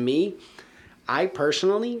like to me, I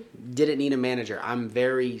personally didn't need a manager. I'm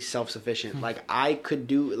very self-sufficient. Like I could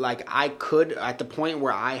at the point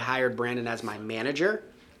where I hired Brandon as my manager,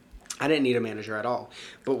 I didn't need a manager at all.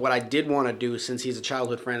 But what I did want to do, since he's a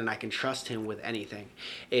childhood friend and I can trust him with anything,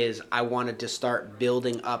 is I wanted to start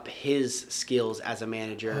building up his skills as a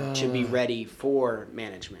manager to be ready for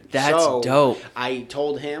management. That's dope. I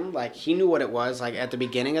told him, like, he knew what it was. Like, at the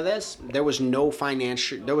beginning of this, there was no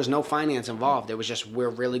finance involved. It was just, we're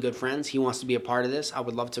really good friends. He wants to be a part of this. I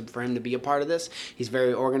would love for him to be a part of this. He's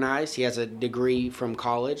very organized. He has a degree from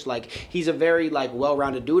college. Like, he's a very, like,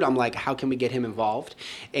 well-rounded dude. I'm like, how can we get him involved?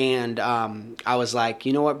 And I was like,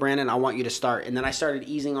 you know what, Brandon, I want you to start. And then I started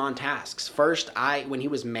easing on tasks. First, when he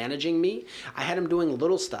was managing me, I had him doing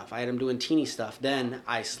little stuff. I had him doing teeny stuff. Then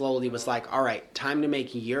I slowly was like, all right, time to make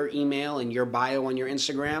your email and your bio on your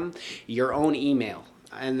Instagram your own email.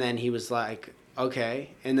 And then he was like, okay.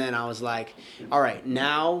 And then I was like, all right,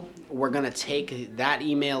 now we're going to take that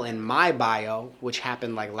email in my bio, which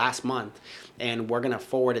happened like last month, and we're going to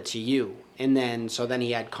forward it to you. And then, so then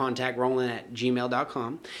he had contact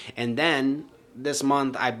Roland@gmail.com. And then this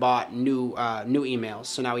month I bought new emails.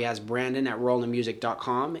 So now he has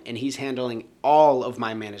Brandon@RolandMusic.com, and he's handling all of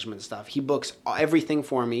my management stuff. He books everything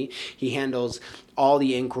for me. He handles all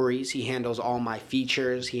the inquiries. He handles all my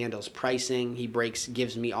features. He handles pricing. He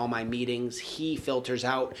gives me all my meetings. He filters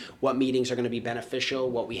out what meetings are going to be beneficial,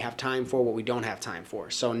 what we have time for, what we don't have time for.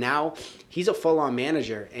 So now he's a full-on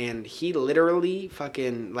manager, and he literally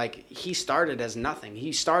fucking, like, he started as nothing.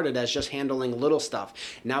 He started as just handling little stuff.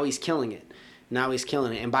 Now he's killing it.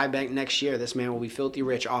 And by next year, this man will be filthy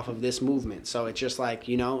rich off of this movement. So it's just like,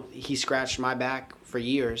 you know, he scratched my back for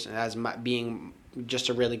years as being just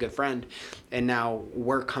a really good friend, and now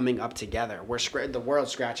we're coming up together. We're the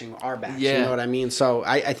world's scratching our backs. Yeah. You know what I mean? So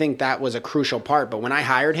I think that was a crucial part. But when I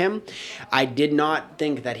hired him, I did not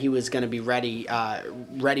think that he was going to be ready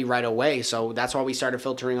right away. So that's why we started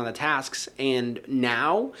filtering on the tasks. And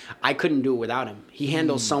now I couldn't do it without him. He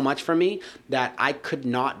handles so much for me that I could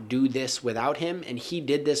not do this without him. And he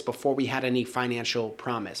did this before we had any financial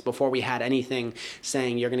promise, before we had anything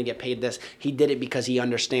saying you're going to get paid this. He did it because he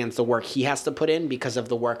understands the work he has to put in in because of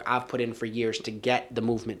the work I've put in for years to get the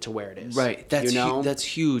movement to where it is. Right. That's you know? that's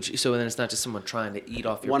huge. So then it's not just someone trying to eat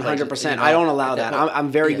off your 100%. plate, I don't allow that. point. I'm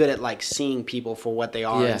very Yeah. good at like seeing people for what they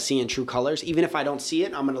are Yeah. and seeing true colors. Even if I don't see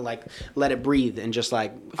it, I'm gonna like let it breathe and just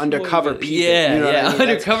like undercover peep it. Yeah, You know what yeah, I mean? That's-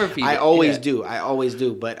 undercover peep I it, always yeah. do. I always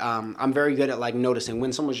do. But I'm very good at like noticing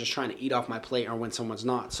when someone's just trying to eat off my plate or when someone's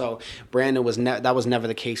not. So Brandon was that was never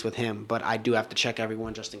the case with him. But I do have to check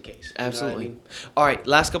everyone just in case. You know what I Absolutely. mean? All right,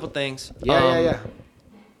 last couple things. Yeah.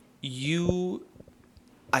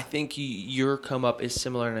 I think your come up is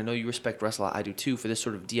similar, and I know you respect Russ a lot. I do too, for this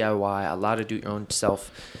sort of DIY, a lot of do it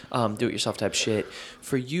yourself type shit.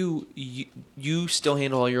 For you still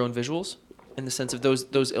handle all your own visuals in the sense of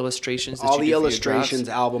those illustrations. That All you the do for your illustrations,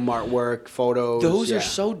 drops? album artwork, photos. Those yeah. are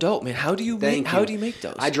so dope, man. How do you Thank how you. do you make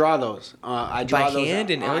those? I draw those. I draw By those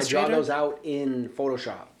hand out. in I draw Illustrator? those out in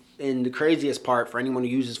Photoshop. And the craziest part, for anyone who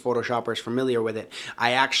uses Photoshop or is familiar with it,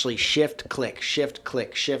 I actually shift click,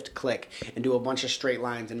 and do a bunch of straight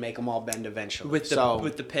lines and make them all bend eventually. with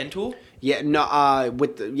the pen tool. Yeah, no,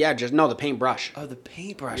 the paintbrush. Oh, the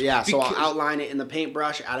paintbrush. Yeah, so Because- I'll outline it in the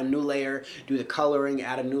paintbrush, add a new layer, do the coloring,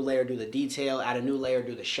 add a new layer, do the detail, add a new layer,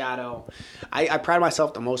 do the shadow. I pride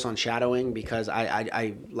myself the most on shadowing because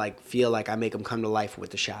I like feel like I make them come to life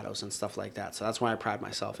with the shadows and stuff like that. So that's why I pride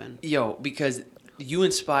myself in. Yo, because you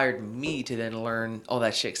inspired me to then learn all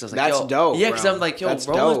that shit. Cause I was like, That's yo, dope, yeah, because bro. I'm like, yo, That's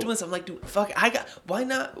Roland's dope. doing something. I'm like, dude, fuck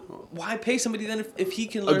it. Why pay somebody then if he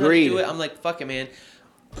can learn Agreed. how to do it? I'm like, fuck it, man.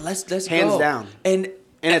 Let's Hands go. down. And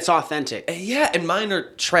And it's authentic. yeah, and mine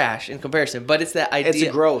are trash in comparison, but it's that idea. It's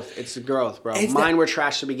a growth. It's a growth, bro. It's Mine were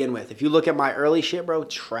trash to begin with. If you look at my early shit, bro,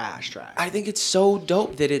 trash. I think it's so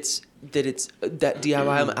dope that it's that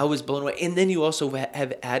DIY. I was blown away, and then you also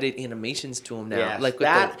have added animations to them now. Yeah, Like with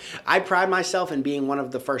that. I pride myself in being one of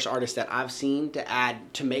the first artists that I've seen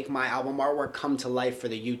to make my album artwork come to life for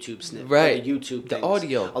the YouTube snip, Right. For the YouTube, The things.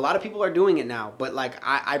 audio. A lot of people are doing it now, but like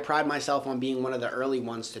I pride myself on being one of the early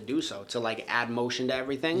ones to do so, to like add motion to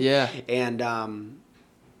everything. Yeah. And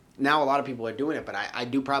now a lot of people are doing it, but I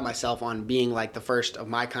do pride myself on being like the first of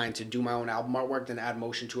my kind to do my own album artwork, then add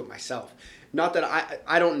motion to it myself. Not that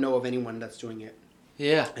I don't know of anyone that's doing it.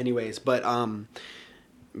 Yeah. Anyways, but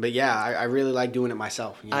yeah, I really like doing it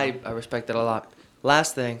myself. You know? I respect that a lot.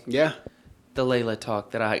 Last thing, Yeah. the Layla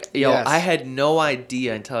talk that Yes. I had no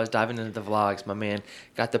idea until I was diving into the vlogs. My man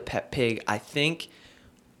got the pet pig. I think,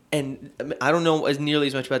 and I don't know as nearly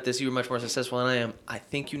as much about this. You were much more successful than I am. I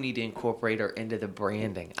think you need to incorporate her into the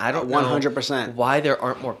branding. I don't know 100%. why there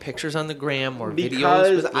aren't more pictures on the gram or videos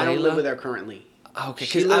Because with I don't live Layla. with her currently. Okay,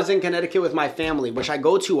 She lives in Connecticut with my family, which I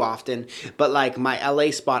go to often, but like my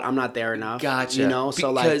LA spot, I'm not there enough. Gotcha. You know,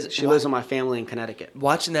 so Because like she lives with my family in Connecticut.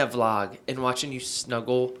 Watching that vlog and watching you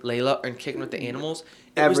snuggle Layla and kicking with the animals,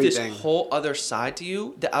 it Everything. was this whole other side to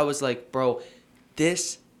you that I was like, bro,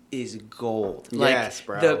 this is gold. Like, Yes,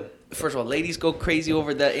 bro. First of all, ladies go crazy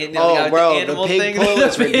over the Oh, bro, the animal pig thing. pull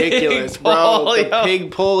is The pig ridiculous, pull, bro. The yo.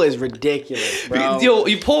 pig pull is ridiculous, bro. Yo,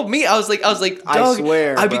 you pulled me. I was like, I dog.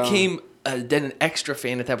 swear, I bro. became then an extra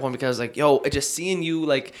fan at that point because I was like, yo, just seeing you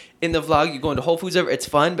like in the vlog, you going to Whole Foods ever, it's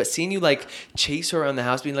fun, but seeing you like chase her around the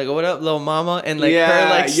house, being like, oh, what up, little mama, and like her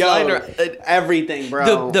like slide her. Everything,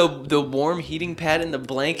 bro. The warm heating pad and the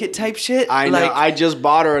blanket type shit. I know. Like, I just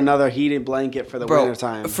bought her another heated blanket for the bro,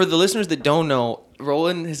 wintertime. for the listeners that don't know,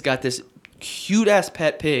 Roland has got this cute ass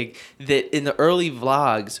pet pig that in the early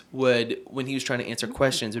vlogs would, when he was trying to answer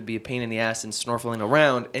questions, would be a pain in the ass and snorkeling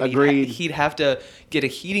around. And Agreed. He'd have to get a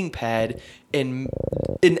heating pad and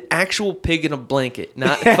an actual pig in a blanket,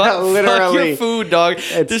 not fuck literally. your food, dog.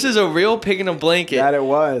 This is a real pig in a blanket. That it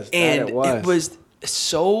was. And it was.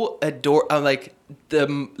 so adorable. Like the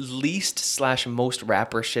least / most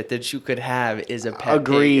rapper shit that you could have is a pet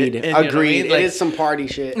Agreed. pig. And you know what I Agreed. mean? Like, it is some party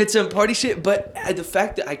shit. it's some party shit, but the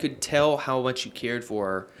fact that I could tell how much you cared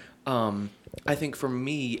for her, I think for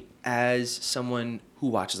me, as someone who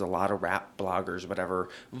watches a lot of rap bloggers, whatever,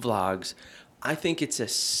 vlogs, I think it's a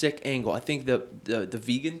sick angle. I think the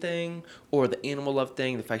vegan thing or the animal love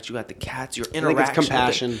thing, the fact you got the cats, your interaction. I think it's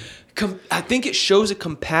compassion. I think it shows a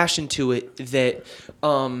compassion to it that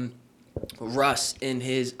Russ in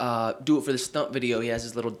his Do It For The Stump video, he has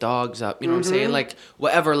his little dogs up. You know what I'm saying? Like,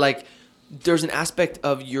 whatever. Like, there's an aspect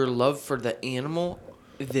of your love for the animal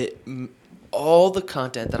that all the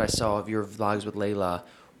content that I saw of your vlogs with Layla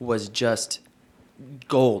was just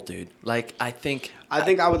gold, dude. Like, I think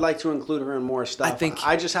I would like to include her in more stuff. think-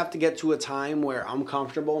 I just have to get to a time where I'm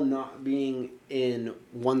comfortable not being in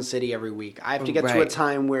one city every week. I have to get to a Right.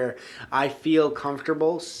 time where I feel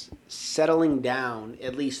comfortable settling down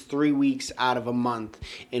at least 3 weeks out of a month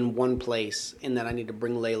in one place, and then I need to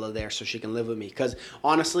bring Layla there so she can live with me. Because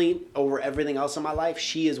honestly, over everything else in my life,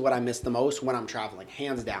 she is what I miss the most when I'm traveling,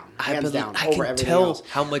 hands down, hands down, I over can everything tell else.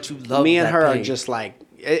 how much you love Me and that her are pig. just like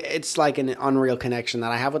it's like an unreal connection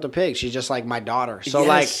that I have with the pig. She's just like my daughter. So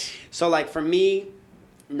Yes. like for me,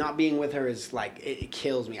 not being with her is like it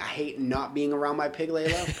kills me. I hate not being around my pig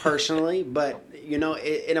Layla personally, but you know,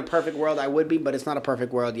 in a perfect world I would be, but it's not a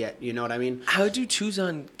perfect world yet. You know what I mean? How'd you choose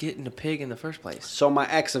on getting a pig in the first place? So my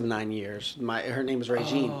ex of 9 years, her name is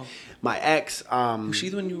Regine. Oh. My ex, Was she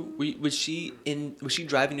the one was she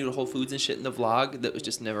driving you to Whole Foods and shit in the vlog that was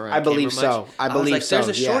just never on I believe camera so. much? I was believe like, so. There's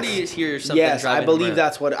a shorty yes. here or something. Yes, I driving believe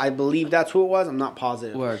around. that's who it was. I'm not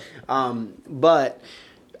positive. Word. But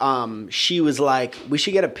she was like, we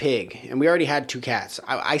should get a pig, and we already had 2 cats.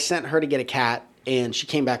 I sent her to get a cat, and she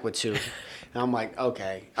came back with 2. And I'm like,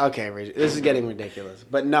 okay, Rachel, this is getting ridiculous.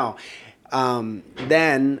 But no.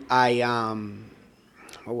 Then I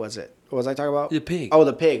what was it? What was I talking about? The pig. Oh,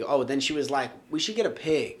 the pig. Oh, then she was like, we should get a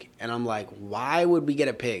pig. And I'm like, why would we get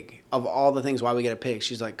a pig? Of all the things, why we get a pig?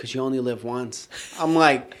 She's like, because you only live once. I'm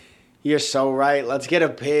like, you're so right. Let's get a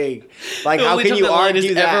pig. Like, The how only can time you that line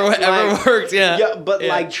argue has that? ever worked, yeah. Yeah, but Yeah.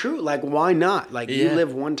 like, true. Like, why not? Like, you Yeah.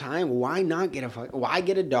 live one time. Why not get why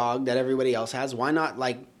get a dog that everybody else has? Why not,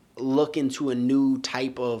 like, look into a new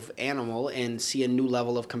type of animal and see a new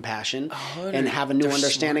level of compassion and have a new They're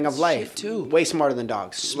understanding smart of as life? shit, too. Way smarter than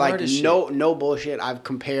dogs. Smart like, as shit. no bullshit. I've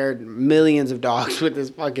compared millions of dogs with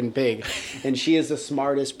this fucking pig, and she is the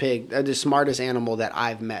smartest pig, the smartest animal that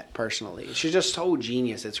I've met personally. She's just so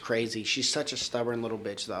genius. It's crazy. She's such a stubborn little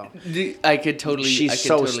bitch, though. I could totally. She's I could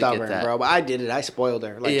so totally stubborn, get that. bro. But I did it. I spoiled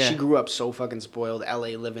her. Like, Yeah. she grew up so fucking spoiled.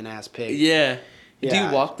 LA living ass pig. Yeah. Do Yeah.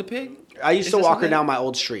 you walk the pig? I used Is to that walk her something? down my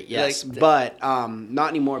old street, yes, Like, but not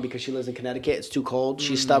anymore because she lives in Connecticut. It's too cold.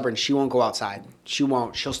 She's stubborn. She won't go outside. She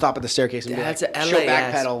won't. She'll stop at the staircase and That's be a like, she'll LA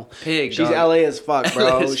ass backpedal. pig, She's dog. LA as fuck, bro.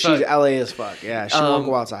 LA as She's fuck. LA as fuck. Yeah, she won't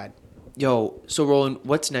go outside. Yo, so Roland,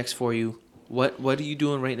 what's next for you? What are you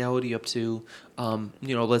doing right now? What are you up to?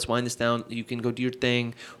 Let's wind this down. You can go do your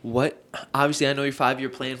thing. Obviously, I know your 5-year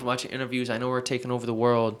plan from watching interviews. I know we're taking over the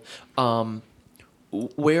world.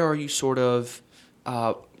 Where are you sort of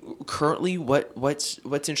currently? What's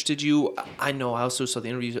interested you? I know I also saw the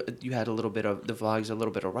interviews. You had a little bit of the vlogs, a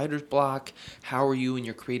little bit of writer's block. How are you in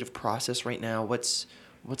your creative process right now? What's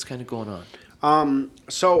kind of going on?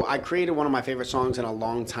 So I created one of my favorite songs in a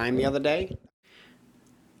long time the other day.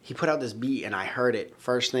 He put out this beat and I heard it.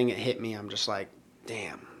 First thing it hit me, I'm just like,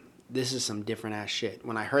 damn, this is some different ass shit.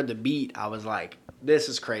 When I heard the beat, I was like, this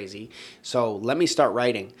is crazy. So let me start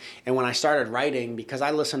writing. And when I started writing, because I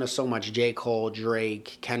listen to so much J. Cole,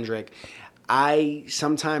 Drake, Kendrick, I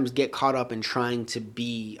sometimes get caught up in trying to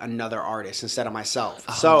be another artist instead of myself.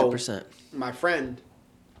 100%. So my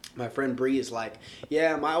friend Bree is like,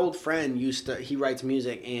 yeah, my old friend he writes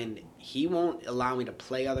music and he won't allow me to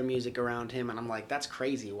play other music around him. And I'm like, that's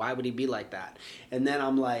crazy. Why would he be like that? And then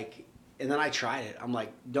I tried it. I'm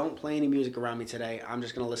like, don't play any music around me today. I'm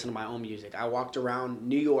just going to listen to my own music. I walked around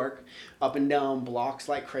New York, up and down blocks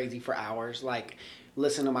like crazy for hours. Like,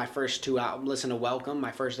 listen to my first 2 albums, listen to Welcome,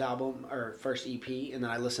 my first album, or first EP, and then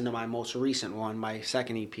I listened to my most recent one, my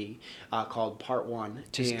second EP, called Part 1.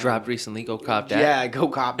 Just And- dropped recently. Go cop that. Yeah, go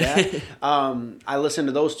cop that. I listened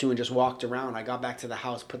to those 2 and just walked around. I got back to the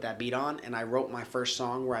house, put that beat on, and I wrote my first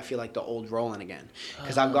song where I feel like the old Roland again.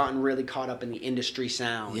 Because I've gotten really caught up in the industry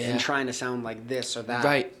sound Yeah. and trying to sound like this or that.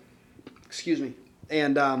 Right. Excuse me.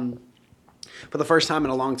 And for the first time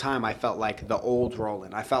in a long time, I felt like the old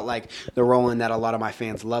Roland. I felt like the Roland that a lot of my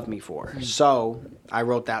fans love me for. So I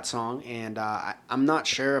wrote that song, and I'm not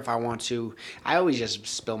sure if I want to. I always just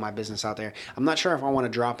spill my business out there. I'm not sure if I want to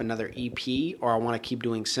drop another EP or I want to keep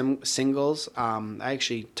doing singles. I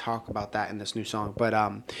actually talk about that in this new song, but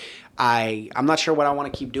I'm not sure what I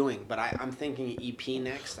want to keep doing. But I'm thinking EP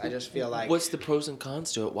next. I just feel like What's the pros and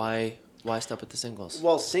cons to it? Why stop at the singles?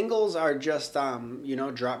 Well, singles are just,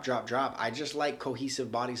 drop, drop, drop. I just like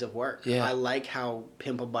cohesive bodies of work. Yeah. I like how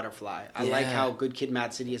Pimp a Butterfly. I like Yeah. how Good Kid,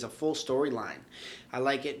 Mad City is a full storyline. I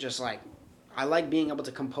like it just like I like being able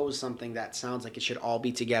to compose something that sounds like it should all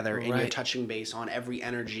be together and you're Right. touching base on every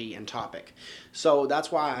energy and topic. So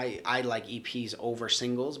that's why I like EPs over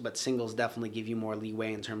singles, but singles definitely give you more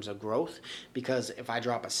leeway in terms of growth, because if I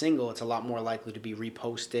drop a single, it's a lot more likely to be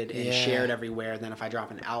reposted and Yeah. shared everywhere than if I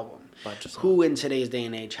drop an album. Bunch of Who in today's day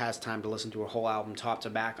and age has time to listen to a whole album top to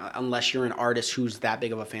back unless you're an artist who's that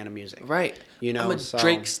big of a fan of music? Right. You know, I'm a so-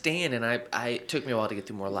 Drake stan, and I it took me a while to get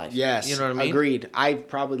through More Life. Yes, You know what I mean? Agreed. I've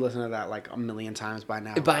probably listened to that like a million times by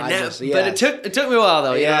now. By I now, just- but yes. it took me a while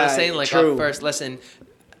though. You know what I'm Yeah, saying? Like true. off first listen,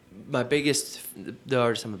 the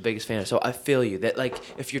artist I'm a biggest fan of. So I feel you that like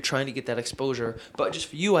if you're trying to get that exposure, but just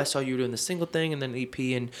for you, I saw you doing the single thing and then EP,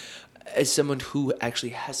 and as someone who actually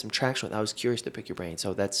has some traction with, I was curious to pick your brain.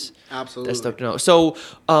 So that's Absolutely. dope to know. So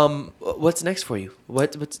what's next for you?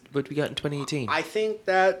 What we got in 2018? I think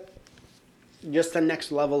that just the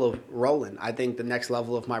next level of rolling. I think the next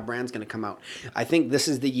level of my brand's going to come out. I think this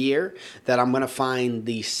is the year that I'm going to find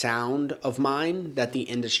the sound of mine that the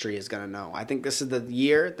industry is going to know. I think this is the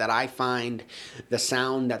year that I find the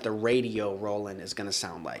sound that the radio rolling is going to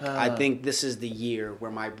sound like. I think this is the year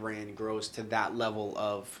where my brand grows to that level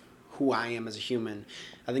of who I am as a human.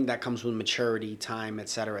 I think that comes with maturity, time, et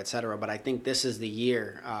cetera, but I think this is the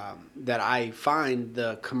year that I find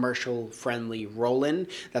the commercial-friendly roll-in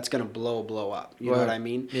that's going to blow up. You know what I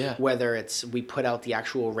mean? Yeah. Whether it's we put out the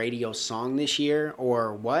actual radio song this year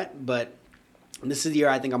or what, but this is the year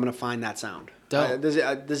I think I'm going to find that sound. Dope. This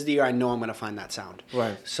is the year I know I'm going to find that sound.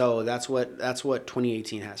 Right. So that's what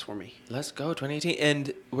 2018 has for me. Let's go 2018.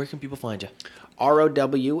 And where can people find you?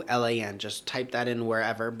 ROWLAN. Just type that in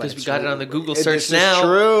wherever. Because Because we got it on the Google search this now. Is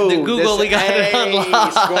true. The Google, we got it on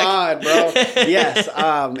lock. Squad, bro. Yes,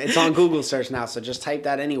 it's on Google search now. So just type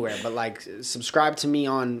that anywhere. But like, subscribe to me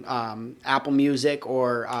on Apple Music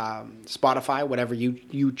or Spotify, whatever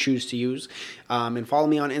you choose to use, and follow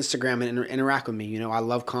me on Instagram and interact with me. You know, I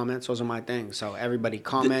love comments. Those are my things. So everybody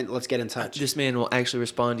comment. Let's get in touch. This man will actually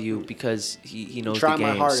respond to you because he knows Try the my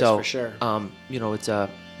game. hardest, so for sure. You know,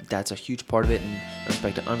 that's a huge part of it, and I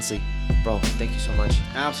respect it. Honestly, bro, thank you so much.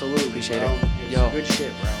 Absolutely, Appreciate bro. it. It's Yo. good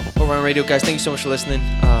shit, bro. Orion Radio, guys, thank you so much for listening.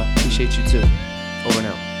 Appreciate you too. Over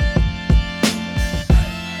now.